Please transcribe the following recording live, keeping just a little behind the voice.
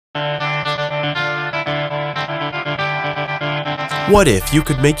What if you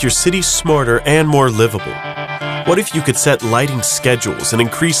could make your city smarter and more livable? What if you could set lighting schedules and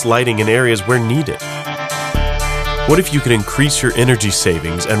increase lighting in areas where needed? What if you could increase your energy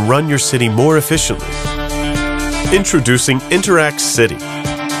savings and run your city more efficiently? Introducing Interact City.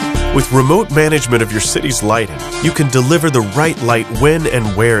 With remote management of your city's lighting, you can deliver the right light when and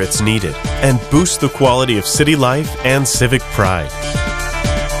where it's needed and boost the quality of city life and civic pride.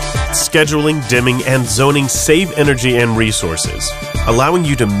 Scheduling, dimming, and zoning save energy and resources, allowing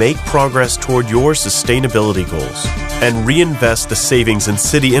you to make progress toward your sustainability goals and reinvest the savings in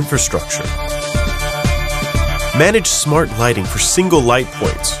city infrastructure. Manage smart lighting for single light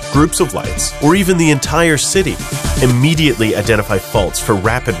points, groups of lights, or even the entire city. Immediately identify faults for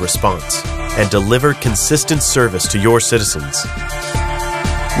rapid response and deliver consistent service to your citizens.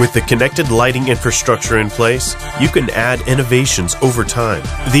 With the connected lighting infrastructure in place, you can add innovations over time.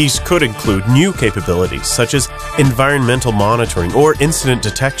 These could include new capabilities such as environmental monitoring or incident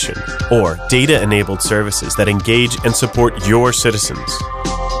detection, or data-enabled services that engage and support your citizens.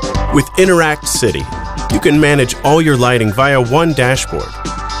 With Interact City, you can manage all your lighting via one dashboard.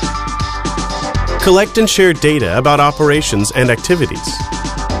 Collect and share data about operations and activities.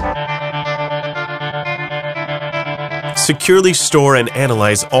 Securely store and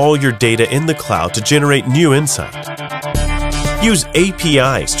analyze all your data in the cloud to generate new insight. Use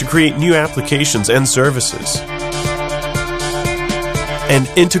APIs to create new applications and services. And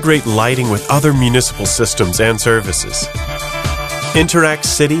integrate lighting with other municipal systems and services. Interact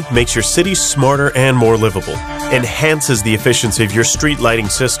City makes your city smarter and more livable, enhances the efficiency of your street lighting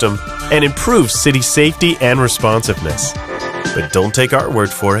system, and improves city safety and responsiveness. But don't take our word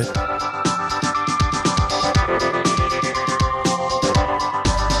for it.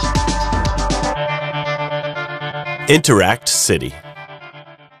 Interact City.